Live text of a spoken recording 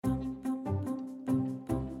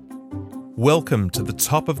Welcome to the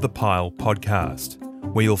Top of the Pile podcast,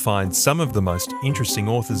 where you'll find some of the most interesting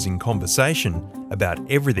authors in conversation about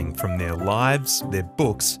everything from their lives, their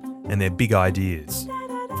books, and their big ideas.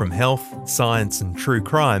 From health, science, and true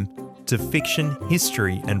crime to fiction,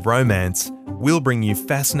 history, and romance, we'll bring you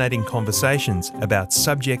fascinating conversations about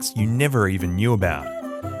subjects you never even knew about,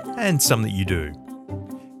 and some that you do.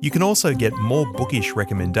 You can also get more bookish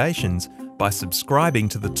recommendations by subscribing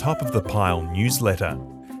to the Top of the Pile newsletter.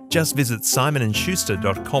 Just visit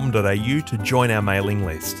simonandschuster.com.au to join our mailing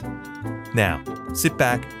list. Now, sit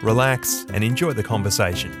back, relax, and enjoy the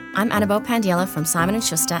conversation. I'm Annabelle Pandiela from Simon &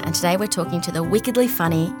 Schuster, and today we're talking to the wickedly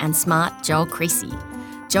funny and smart Joel Creasy.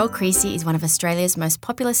 Joel Creasy is one of Australia's most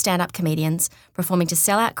popular stand-up comedians, performing to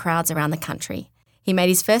sell-out crowds around the country. He made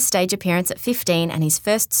his first stage appearance at 15 and his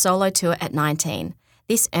first solo tour at 19.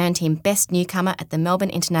 This earned him Best Newcomer at the Melbourne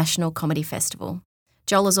International Comedy Festival.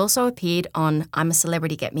 Joel has also appeared on I'm a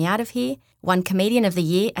Celebrity, Get Me Out of Here, won Comedian of the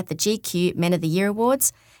Year at the GQ Men of the Year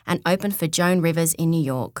Awards, and opened for Joan Rivers in New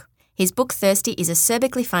York. His book Thirsty is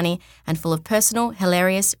acerbically funny and full of personal,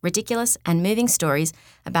 hilarious, ridiculous, and moving stories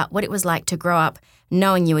about what it was like to grow up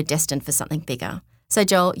knowing you were destined for something bigger. So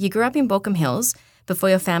Joel, you grew up in Baulkham Hills before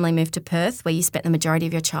your family moved to Perth, where you spent the majority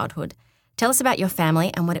of your childhood. Tell us about your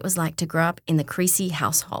family and what it was like to grow up in the Creasy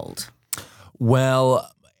household. Well,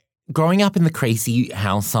 growing up in the Creasy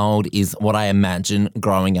household is what I imagine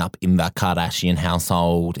growing up in the Kardashian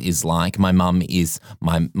household is like. My mum is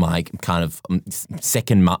my kind of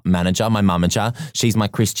second manager, my mummager. She's my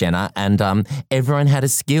Kris Jenner, and everyone had a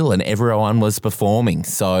skill and everyone was performing.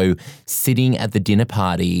 So sitting at the dinner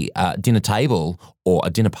table, or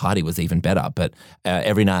a dinner party was even better, but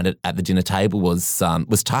every night at the dinner table was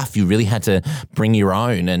tough. You really had to bring your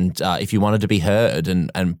own, and if you wanted to be heard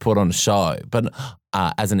and put on a show. But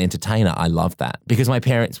as an entertainer, I loved that because my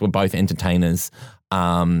parents were both entertainers,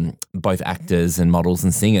 both actors and models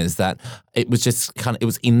and singers. That it was just it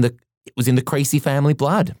was in the Creasy family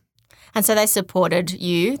blood. And so they supported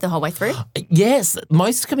you the whole way through? Yes,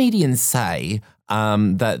 most comedians say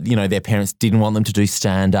that, their parents didn't want them to do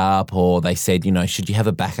stand-up, or they said, should you have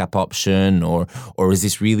a backup option, or is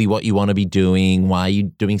this really what you want to be doing? Why are you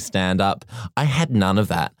doing stand-up? I had none of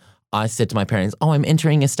that. I said to my parents, I'm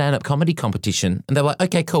entering a stand-up comedy competition. And they're like,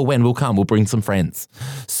 okay, cool, when? We'll come. We'll bring some friends.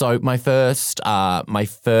 So my first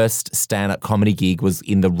stand-up comedy gig was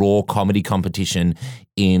in the Raw Comedy Competition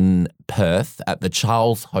in Perth at the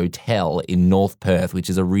Charles Hotel in North Perth, which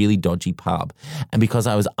is a really dodgy pub. And because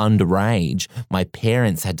I was underage, my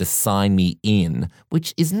parents had to sign me in,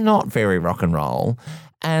 which is not very rock and roll.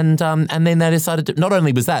 And then they decided to, not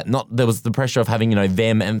only was that, there was the pressure of having,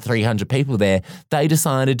 them and 300 people there, they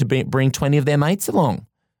decided to bring 20 of their mates along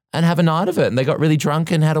and have a night of it. And they got really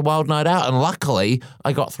drunk and had a wild night out. And luckily,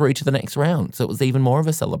 I got through to the next round. So it was even more of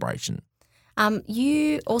a celebration.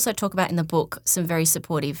 You also talk about in the book some very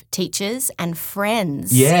supportive teachers and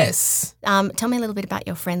friends. Yes. Tell me a little bit about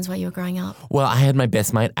your friends while you were growing up. Well, I had my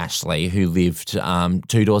best mate, Ashley, who lived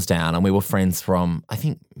 2 doors down, and we were friends from, I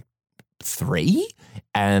think, 3.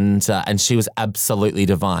 And she was absolutely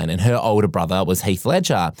divine. And her older brother was Heath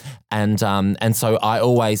Ledger. And so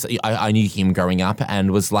I knew him growing up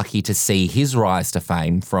and was lucky to see his rise to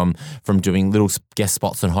fame from doing little guest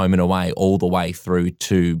spots on Home and Away all the way through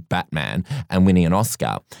to Batman and winning an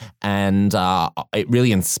Oscar. And it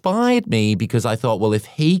really inspired me because I thought, well, if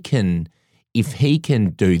he can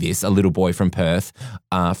do this, a little boy from Perth,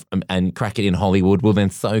 and crack it in Hollywood, well, then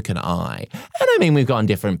so can I. And I mean, we've gone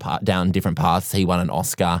down different paths. He won an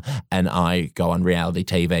Oscar, and I go on reality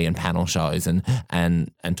TV and panel shows and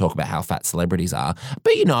talk about how fat celebrities are.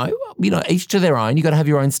 But each to their own. You got to have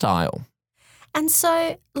your own style. And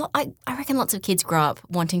so, I reckon lots of kids grow up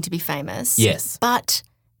wanting to be famous. Yes, but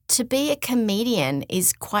to be a comedian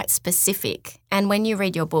is quite specific. And when you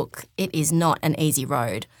read your book, it is not an easy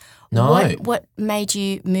road. No. What made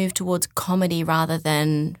you move towards comedy rather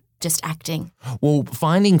than just acting? Well,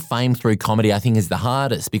 finding fame through comedy, I think, is the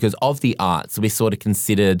hardest because of the arts, we're sort of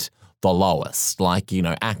considered the lowest. Like,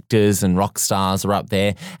 actors and rock stars are up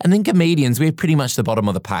there. And then comedians, we're pretty much the bottom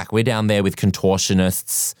of the pack. We're down there with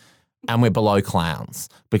contortionists and we're below clowns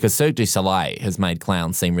because Cirque du Soleil has made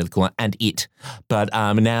clowns seem really cool, and it. But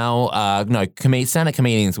stand-up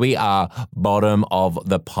comedians, we are bottom of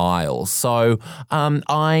the pile. So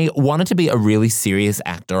I wanted to be a really serious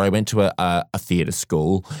actor. I went to a theatre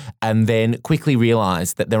school and then quickly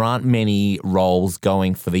realised that there aren't many roles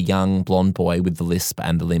going for the young blonde boy with the lisp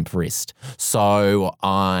and the limp wrist. So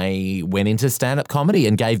I went into stand-up comedy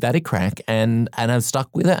and gave that a crack and I've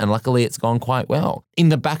stuck with it, and luckily it's gone quite well. in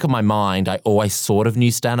the back of my mind, I always sort of knew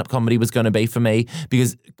stand-up comedy was going to be for me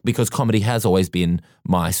because comedy has always been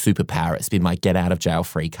my superpower. It's been my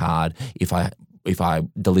get-out-of-jail-free card. If I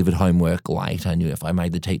delivered homework late, I knew if I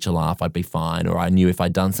made the teacher laugh, I'd be fine. Or I knew if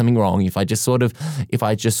I'd done something wrong, if I just sort of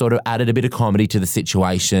added a bit of comedy to the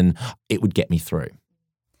situation, it would get me through.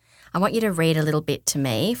 I want you to read a little bit to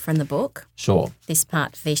me from the book. Sure. This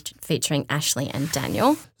part featuring Ashley and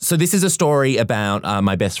Daniel. So this is a story about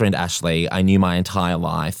my best friend Ashley. I knew my entire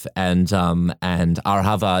life, and our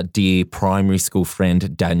other dear primary school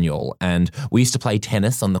friend Daniel. And we used to play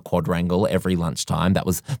tennis on the quadrangle every lunchtime. That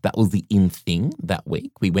was the in thing that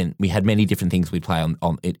week. We had many different things we'd play on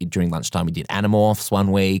during lunchtime. We did Animorphs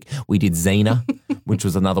one week. We did Xena, which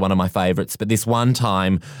was another one of my favourites. But this one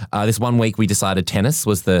week, we decided tennis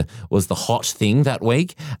was the hot thing that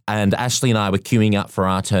week. And Ashley and I were queuing up for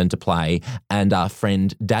our turn to play, and our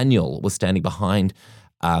friend Daniel was standing behind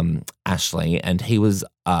Ashley, and he was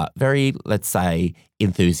very, let's say,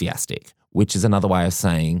 enthusiastic, which is another way of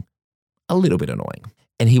saying a little bit annoying.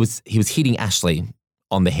 And he was hitting Ashley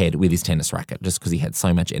on the head with his tennis racket just because he had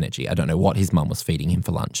so much energy. I don't know what his mum was feeding him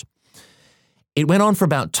for lunch. It went on for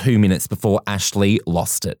about 2 minutes before Ashley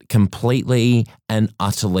lost it, completely and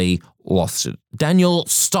utterly lost it. Daniel,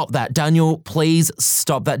 stop that. Daniel, please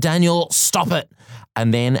stop that. Daniel, stop it.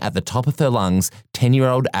 And then at the top of her lungs,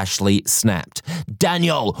 10-year-old Ashley snapped,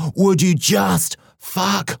 Daniel, would you just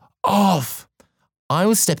fuck off? I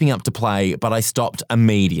was stepping up to play, but I stopped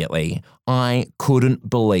immediately. I couldn't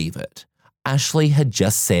believe it. Ashley had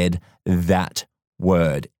just said that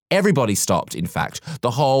word. Everybody stopped, in fact.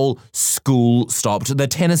 The whole school stopped. The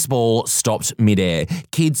tennis ball stopped midair.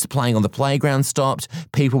 Kids playing on the playground stopped.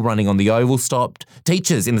 People running on the oval stopped.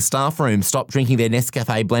 Teachers in the staff room stopped drinking their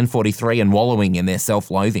Nescafe Blend 43 and wallowing in their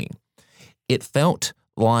self-loathing. It felt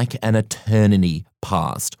like an eternity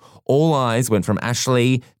passed. All eyes went from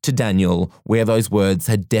Ashley to Daniel, where those words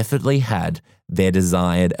had definitely had their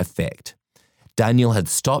desired effect. Daniel had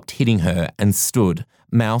stopped hitting her and stood,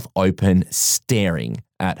 mouth open, staring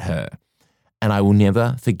at her. And I will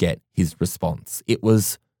never forget his response. It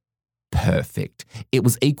was perfect. It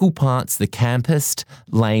was equal parts the campest,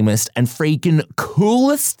 lamest, and freaking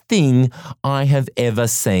coolest thing I have ever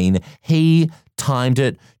seen. He timed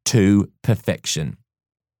it to perfection.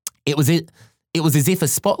 It was as if a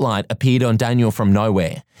spotlight appeared on Daniel from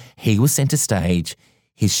nowhere. He was centre stage.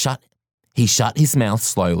 He shut his mouth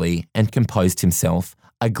slowly and composed himself,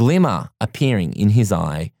 a glimmer appearing in his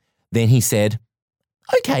eye. Then he said,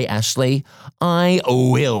 "Okay, Ashley, I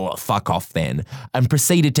will fuck off then," and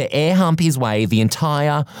proceeded to air hump his way the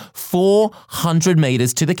entire 400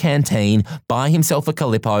 metres to the canteen, buy himself a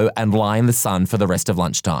Calippo and lie in the sun for the rest of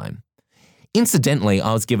lunchtime. Incidentally,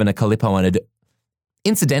 I was given a Calippo and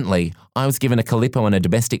a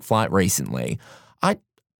domestic flight recently. I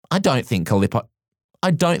don't think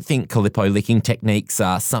Calippo licking techniques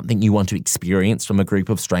are something you want to experience from a group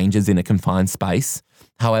of strangers in a confined space.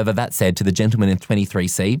 However, that said, to the gentleman in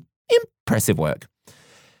 23C, impressive work.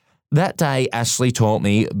 That day, Ashley taught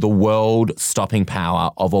me the world-stopping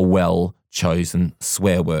power of a well-chosen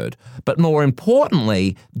swear word. But more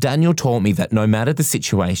importantly, Daniel taught me that no matter the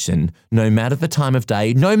situation, no matter the time of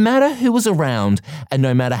day, no matter who was around, and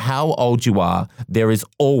no matter how old you are, there is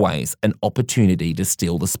always an opportunity to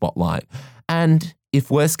steal the spotlight. And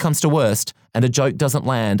if worst comes to worst and a joke doesn't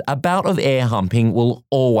land, a bout of air humping will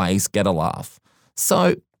always get a laugh.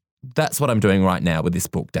 So that's what I'm doing right now with this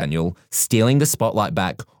book, Daniel, stealing the spotlight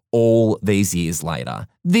back all these years later.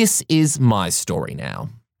 This is my story now.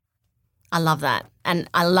 I love that. And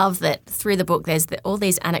I love that through the book there's all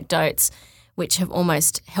these anecdotes which have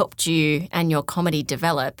almost helped you and your comedy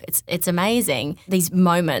develop. It's amazing, these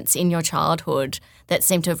moments in your childhood that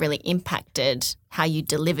seem to have really impacted how you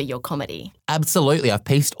deliver your comedy. Absolutely. I've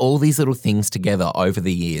pieced all these little things together over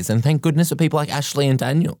the years, and thank goodness for people like Ashley and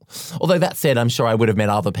Daniel. Although that said, I'm sure I would have met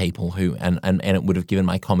other people who and it would have given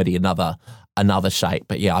my comedy another shape.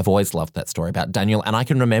 But yeah, I've always loved that story about Daniel, and I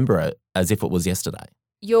can remember it as if it was yesterday.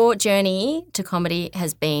 Your journey to comedy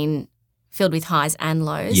has been filled with highs and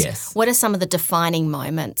lows. Yes. What are some of the defining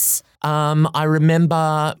moments? I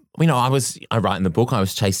remember, I write in the book, I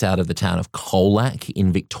was chased out of the town of Colac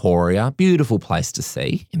in Victoria. Beautiful place to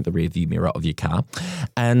see in the rearview mirror of your car.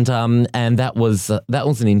 And that was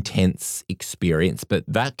an intense experience. But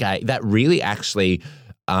that really actually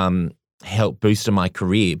helped boost my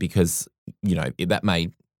career because, that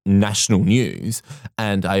made national news,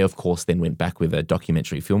 and I of course then went back with a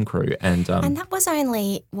documentary film crew, and that was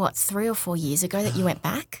only 3 or 4 years ago that you went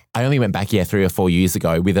back? I only went back 3 or 4 years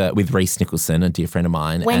ago with Reece Nicholson, a dear friend of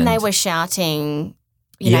mine, when they were shouting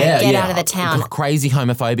get out of the town. Crazy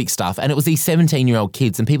homophobic stuff. And it was these 17-year-old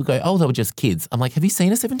kids and people go, oh, they were just kids. I'm like, have you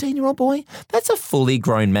seen a 17-year-old boy? That's a fully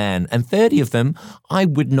grown man. And 30 of them, I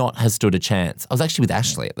would not have stood a chance. I was actually with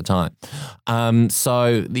Ashley at the time.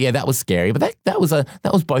 That was scary. But that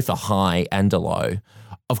was both a high and a low.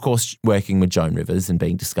 Of course, working with Joan Rivers and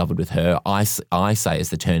being discovered with her, I say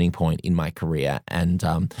is the turning point in my career and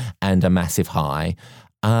a massive high.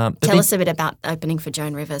 Tell us a bit about opening for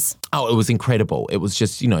Joan Rivers. Oh, it was incredible. It was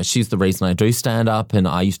just, she's the reason I do stand up, and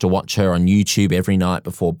I used to watch her on YouTube every night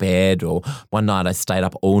before bed, or one night I stayed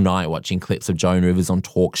up all night watching clips of Joan Rivers on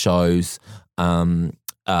talk shows.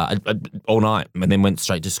 All night, and then went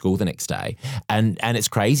straight to school the next day. And it's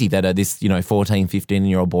crazy that this 14,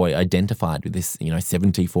 15-year-old boy identified with this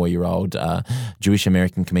 74-year-old Jewish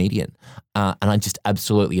American comedian, and I just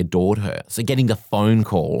absolutely adored her. So getting the phone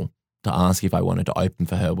call to ask if I wanted to open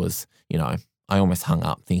for her was, I almost hung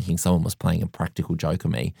up thinking someone was playing a practical joke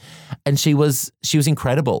on me. And she was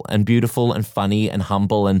incredible and beautiful and funny and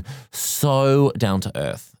humble and so down to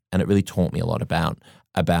earth. And it really taught me a lot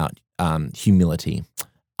about humility.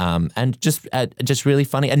 And just really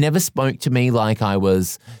funny. And never spoke to me like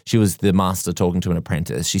she was the master talking to an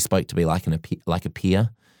apprentice. She spoke to me like a peer.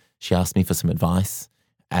 She asked me for some advice.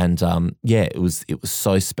 And it was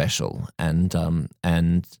so special. And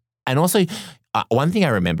also one thing I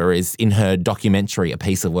remember is in her documentary, A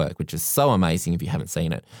Piece of Work, which is so amazing if you haven't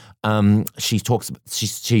seen it.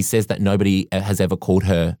 She says that nobody has ever called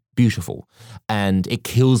her beautiful. And it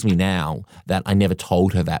kills me now that I never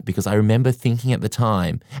told her that, because I remember thinking at the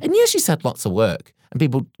time, and she's had lots of work, and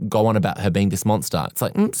people go on about her being this monster. It's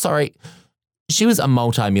like, sorry, she was a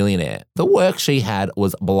multi-millionaire. The work she had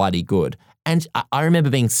was bloody good. And I remember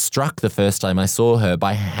being struck the first time I saw her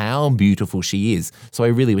by how beautiful she is. So I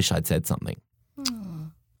really wish I'd said something.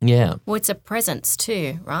 Yeah. Well, it's a presence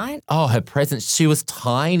too, right? Oh, her presence. She was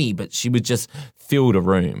tiny, but she would just fill a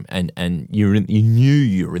room, and you knew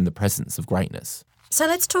you were in the presence of greatness. So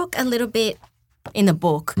let's talk a little bit in the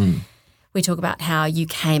book. We talk about how you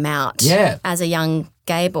came out as a young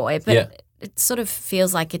gay boy, but it sort of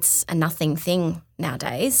feels like it's a nothing thing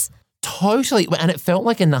nowadays. Totally. And it felt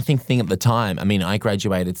like a nothing thing at the time. I mean, I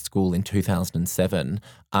graduated school in 2007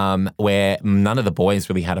 where none of the boys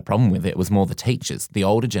really had a problem with it. It was more the teachers, the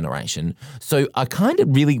older generation. So I kind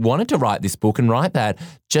of really wanted to write this book and write that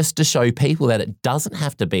just to show people that it doesn't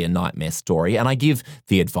have to be a nightmare story. And I give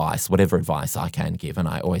the advice, whatever advice I can give. And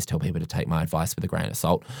I always tell people to take my advice with a grain of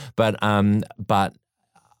salt. But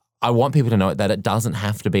I want people to know that it doesn't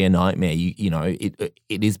have to be a nightmare.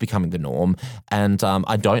 It is becoming the norm. And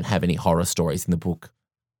I don't have any horror stories in the book,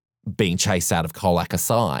 being chased out of Colac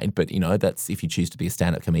aside. But, that's if you choose to be a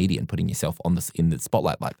stand-up comedian, putting yourself in the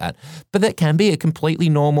spotlight like that. But that can be a completely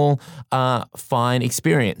normal, fine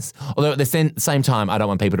experience. Although at the same time, I don't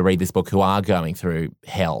want people to read this book who are going through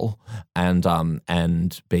hell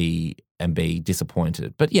and be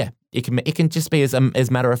disappointed. But yeah, it can just be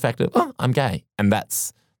as matter of fact of, oh, I'm gay. And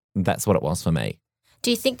that's what it was for me.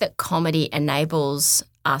 Do you think that comedy enables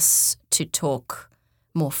us to talk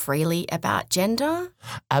more freely about gender?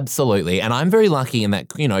 Absolutely. And I'm very lucky in that,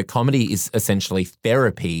 comedy is essentially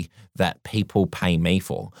therapy that people pay me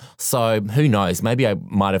for. So who knows, maybe I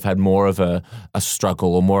might have had more of a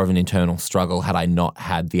struggle or more of an internal struggle had I not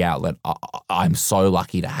had the outlet I'm so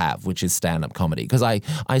lucky to have, which is stand-up comedy. Because I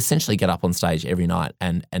essentially get up on stage every night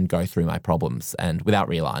and go through my problems and without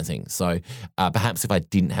realising. So perhaps if I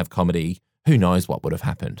didn't have comedy, who knows what would have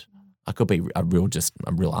happened. I could be a real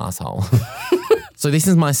asshole. So this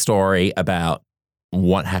is my story about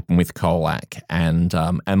what happened with Colac and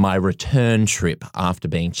my return trip after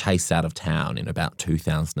being chased out of town in about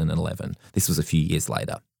 2011. This was a few years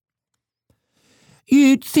later.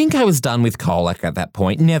 You'd think I was done with Colac at that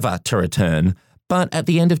point, never to return. But at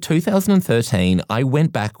the end of 2013, I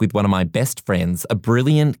went back with one of my best friends, a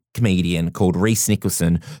brilliant comedian called Rhys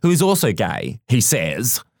Nicholson, who is also gay, he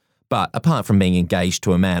says. But apart from being engaged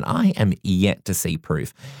to a man, I am yet to see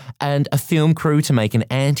proof. And a film crew to make an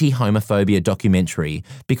anti-homophobia documentary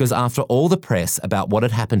because after all the press about what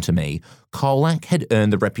had happened to me, Colac had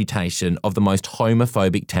earned the reputation of the most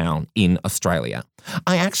homophobic town in Australia.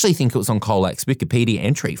 I actually think it was on Colac's Wikipedia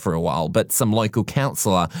entry for a while, but some local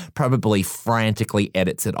councillor probably frantically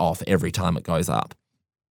edits it off every time it goes up.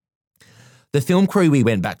 The film crew we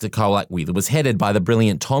went back to Colac with was headed by the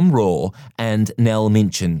brilliant Tom Raw and Nell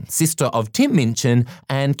Minchin, sister of Tim Minchin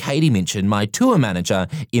and Katie Minchin, my tour manager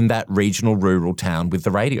in that regional rural town with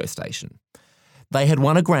the radio station. They had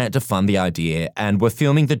won a grant to fund the idea and were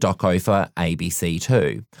filming the doco for ABC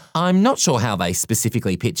too. I'm not sure how they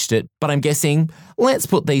specifically pitched it, but I'm guessing let's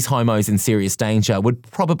put these homos in serious danger would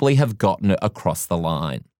probably have gotten it across the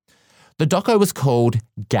line. The doco was called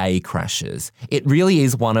Gay Crashers. It really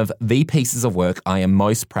is one of the pieces of work I am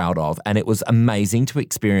most proud of, and it was amazing to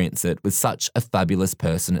experience it with such a fabulous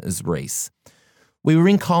person as Reese. We were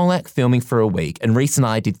in Colac filming for a week, and Reese and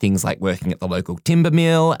I did things like working at the local timber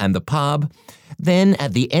mill and the pub. Then,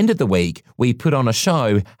 at the end of the week, we put on a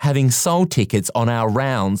show, having sold tickets on our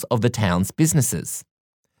rounds of the town's businesses.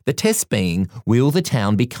 The test being, will the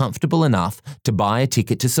town be comfortable enough to buy a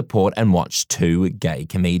ticket to support and watch 2 gay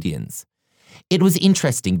comedians? It was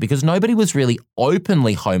interesting because nobody was really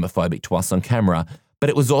openly homophobic to us on camera, but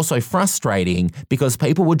it was also frustrating because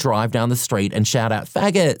people would drive down the street and shout out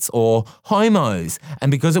faggots or homos. And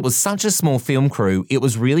because it was such a small film crew, it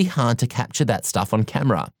was really hard to capture that stuff on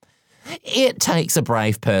camera. It takes a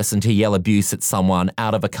brave person to yell abuse at someone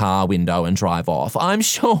out of a car window and drive off. I'm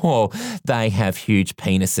sure they have huge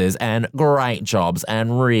penises and great jobs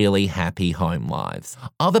and really happy home lives.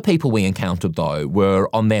 Other people we encountered, though, were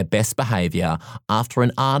on their best behaviour after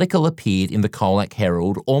an article appeared in the Colac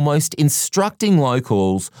Herald almost instructing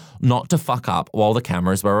locals not to fuck up while the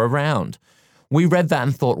cameras were around. We read that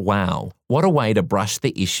and thought, wow, what a way to brush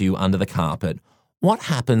the issue under the carpet. What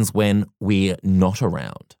happens when we're not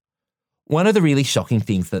around? One of the really shocking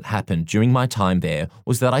things that happened during my time there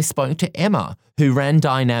was that I spoke to Emma, who ran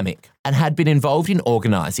Dynamic and had been involved in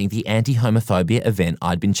organising the anti-homophobia event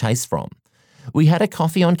I'd been chased from. We had a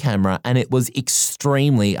coffee on camera and it was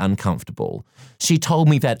extremely uncomfortable. She told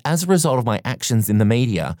me that as a result of my actions in the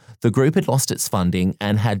media, the group had lost its funding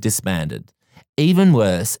and had disbanded. Even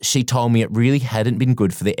worse, she told me it really hadn't been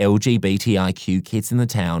good for the LGBTIQ kids in the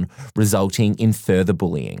town, resulting in further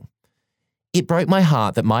bullying. It broke my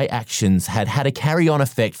heart that my actions had had a carry-on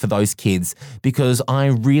effect for those kids because I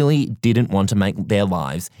really didn't want to make their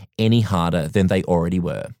lives any harder than they already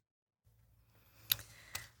were.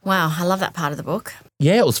 Wow, I love that part of the book.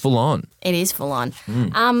 Yeah, it was full on. It is full on.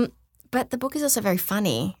 But the book is also very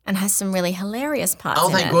funny and has some really hilarious parts in it.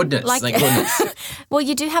 Oh, thank goodness. Thank goodness. Well,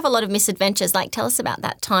 you do have a lot of misadventures. Like, tell us about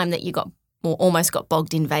that time that you almost got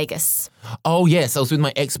bogged in Vegas. Oh, yes. I was with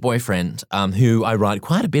my ex-boyfriend, who I write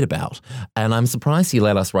quite a bit about, and I'm surprised he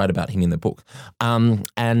let us write about him in the book.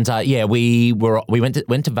 We went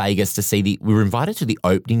to Vegas to see we were invited to the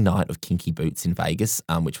opening night of Kinky Boots in Vegas,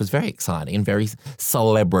 which was very exciting and very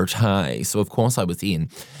celebrity. So, of course, I was in.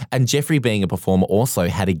 And Jeffrey, being a performer, also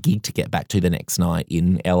had a gig to get back to the next night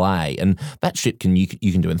in LA, and that trip you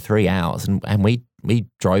can do in 3 hours, and we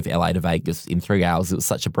drove LA to Vegas in 3 hours. It was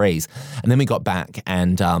such a breeze. And then we got back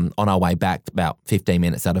and on our way back, about 15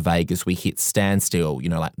 minutes out of Vegas, we hit standstill,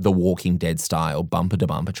 like The Walking Dead style,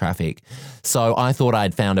 bumper-to-bumper traffic. So I thought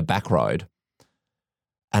I'd found a back road.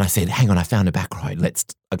 And I said, hang on, I found a back road.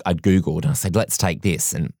 I'd Googled and I said, let's take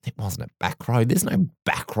this. And it wasn't a back road. There's no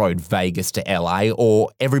back road Vegas to LA or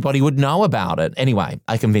everybody would know about it. Anyway,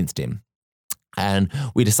 I convinced him. And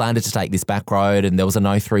we decided to take this back road and there was a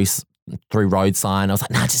no through road sign. I was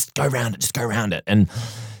like, nah, just go around it. And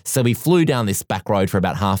so we flew down this back road for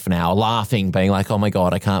about half an hour, laughing, being like, oh my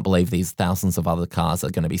God, I can't believe these thousands of other cars are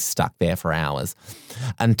going to be stuck there for hours.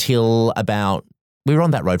 We were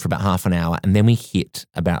on that road for about half an hour and then we hit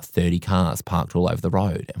about 30 cars parked all over the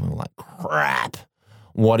road. And we were like, crap,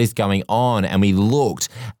 what is going on? And we looked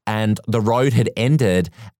and the road had ended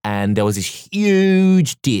and there was this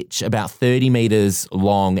huge ditch about 30 metres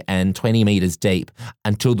long and 20 metres deep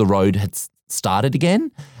until the road had started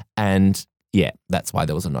again. And yeah, that's why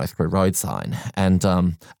there was a no through road sign. And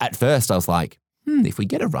at first I was like, if we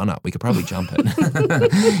get a run up, we could probably jump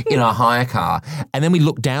it in a hire car. And then we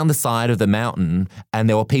looked down the side of the mountain and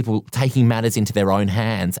there were people taking matters into their own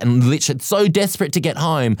hands and literally so desperate to get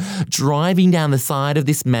home, driving down the side of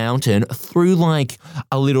this mountain through like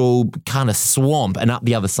a little kind of swamp and up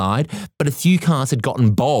the other side. But a few cars had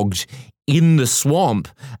gotten bogged in the swamp.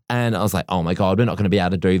 And I was like, oh my God, we're not going to be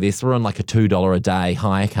able to do this. We're on like a $2 a day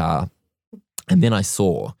hire car. And then I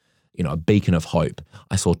saw, a beacon of hope.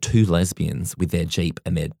 I saw 2 lesbians with their Jeep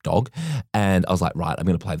and their dog. And I was like, right, I'm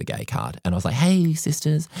going to play the gay card. And I was like, hey,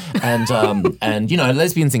 sisters. And,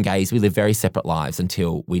 lesbians and gays, we live very separate lives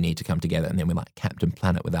until we need to come together. And then we're like Captain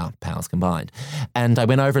Planet with our powers combined. And I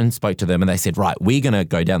went over and spoke to them and they said, right, we're going to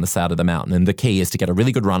go down the side of the mountain. And the key is to get a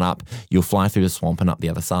really good run up. You'll fly through the swamp and up the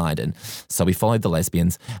other side. And so we followed the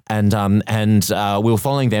lesbians and we were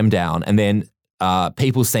following them down. And then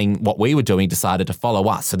people seeing what we were doing decided to follow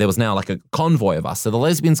us. So there was now like a convoy of us. So the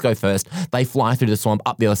lesbians go first. They fly through the swamp,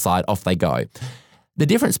 up the other side, off they go. The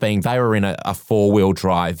difference being they were in a four-wheel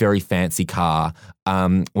drive, very fancy car.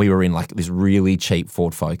 We were in like this really cheap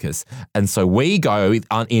Ford Focus. And so we go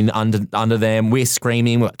in under them. We're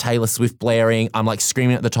screaming. We've got Taylor Swift blaring. I'm like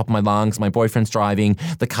screaming at the top of my lungs. My boyfriend's driving.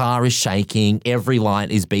 The car is shaking. Every light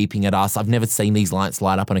is beeping at us. I've never seen these lights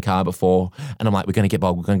light up in a car before. And I'm like, we're going to get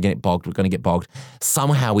bogged. We're going to get bogged. We're going to get bogged.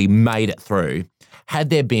 Somehow we made it through. Had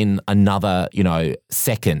there been another,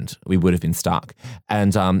 second, we would have been stuck.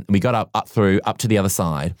 And we got up to the other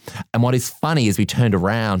side. And what is funny is we turned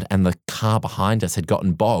around and the car behind us had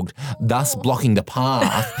gotten bogged, thus blocking the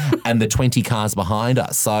path and the 20 cars behind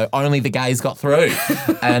us. So only the gays got through.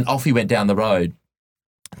 And off we went down the road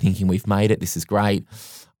thinking we've made it. This is great.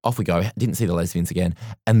 Off we go. Didn't see the lesbians again.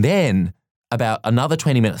 And then about another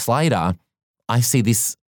 20 minutes later, I see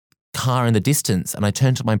this car in the distance and I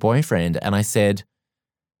turned to my boyfriend and I said,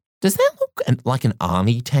 does that look like an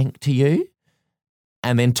army tank to you?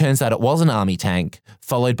 And then turns out it was an army tank,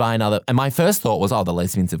 followed by another. And my first thought was, the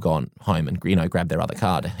lesbians have gone home and, grabbed their other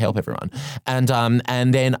car to help everyone.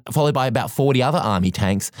 And then followed by about 40 other army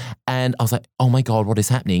tanks. And I was like, oh my God, what is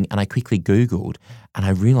happening? And I quickly Googled and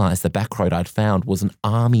I realised the back road I'd found was an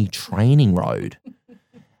army training road.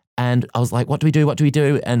 And I was like, what do we do? What do we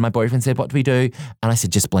do? And my boyfriend said, what do we do? And I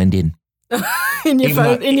said, just blend in. in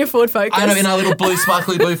your Ford Focus. I know, in our little blue,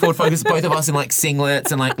 sparkly blue Ford Focus, both of us in like singlets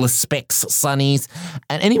and like Specs sunnies.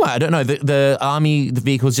 And anyway, I don't know, the army, the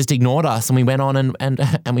vehicles just ignored us and we went on and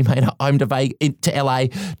we made it home to LA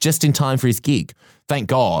just in time for his gig. Thank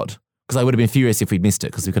God, because I would have been furious if we'd missed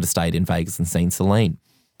it because we could have stayed in Vegas and seen Celine.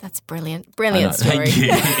 That's brilliant. Brilliant story.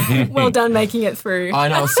 Thank you. Well done making it through. I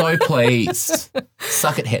know, so pleased.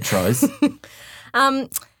 Suck it, heteros.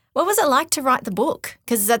 What was it like to write the book?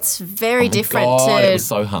 Because that's very different God, to it was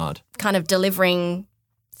so hard. Kind of delivering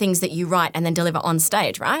things that you write and then deliver on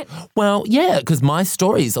stage, right? Well, yeah, because my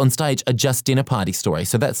stories on stage are just dinner party stories.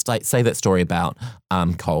 So that's say that story about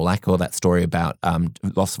Colac or that story about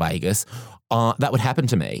Las Vegas. That would happen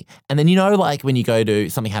to me. And then, like when you go to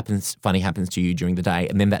something funny happens to you during the day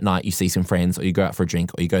and then that night you see some friends or you go out for a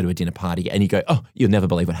drink or you go to a dinner party and you go, oh, you'll never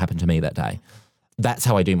believe what happened to me that day. That's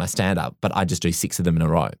how I do my stand-up, but I just do 6 of them in a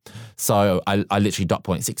row. So I literally dot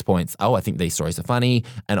point 6 points. Oh, I think these stories are funny.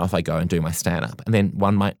 And off I go and do my stand-up. And then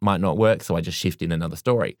one might not work, so I just shift in another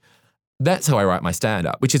story. That's how I write my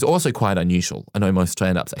stand-up, which is also quite unusual. I know most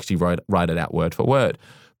stand-ups actually write it out word for word.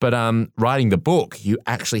 But writing the book, you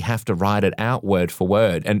actually have to write it out word for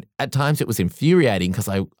word. And at times it was infuriating because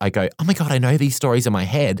I go, oh my God, I know these stories in my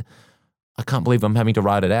head. I can't believe I'm having to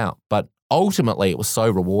write it out. But ultimately it was so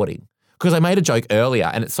rewarding. Because I made a joke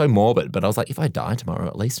earlier and it's so morbid, but I was like, if I die tomorrow,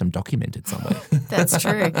 at least I'm documented somewhere. That's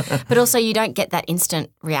true. But also you don't get that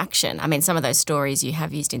instant reaction. I mean, some of those stories you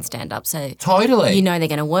have used in stand-up, so totally, you know they're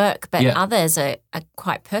going to work, but others are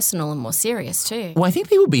quite personal and more serious too. Well, I think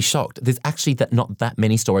people will be shocked. There's actually not that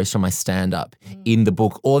many stories from my stand-up in the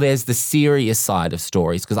book, or there's the serious side of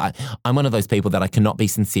stories, because I'm one of those people that I cannot be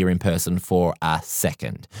sincere in person for a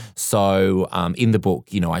second. So in the book,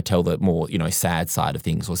 I tell the more, sad side of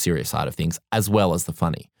things or serious side of things as well as the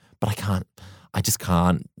funny, but I just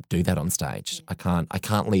can't do that on stage. I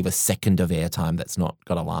can't leave a second of airtime that's not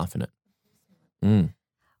got a laugh in it.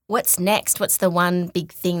 What's next? What's the one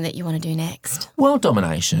big thing that you want to do next? World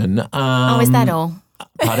domination. Is that all?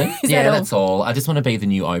 Pardon? That's all. I just want to be the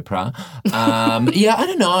new Oprah. I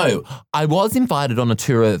don't know. I was invited on a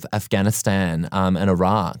tour of Afghanistan and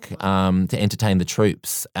Iraq to entertain the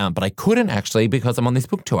troops, but I couldn't actually because I'm on this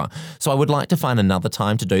book tour. So I would like to find another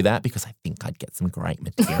time to do that because I think I'd get some great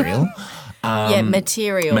material.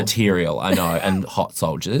 Material. Material, I know, and hot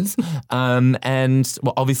soldiers. And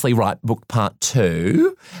obviously write book part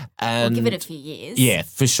 2. And we'll give it a few years. Yeah,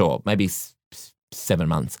 for sure. Maybe 7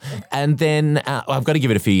 months. And then I've got to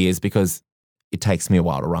give it a few years because it takes me a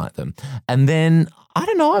while to write them. And then, I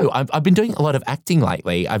don't know, I've been doing a lot of acting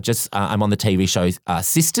lately. I'm on the TV show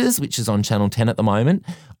Sisters, which is on Channel 10 at the moment,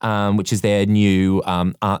 which is their new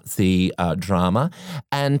artsy drama.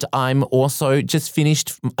 And I'm also just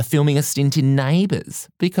finished filming a stint in Neighbours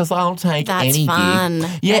because I'll take any fun. gig.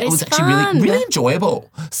 Yeah, that it was actually really, really enjoyable.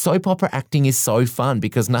 Soap opera acting is so fun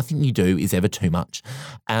because nothing you do is ever too much.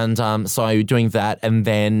 And so doing that and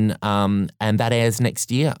then and that airs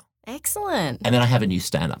next year. Excellent. And then I have a new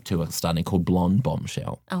stand-up tour starting called Blonde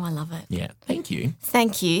Bombshell. Oh, I love it. Yeah. Thank you.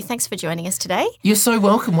 Thank you. Thanks for joining us today. You're so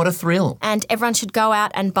welcome. What a thrill. And everyone should go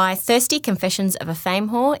out and buy Thirsty Confessions of a Fame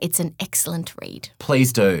Whore. It's an excellent read.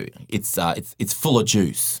 Please do. It's full of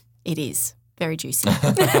juice. It is. Very juicy.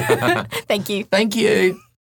 Thank you. Thank you.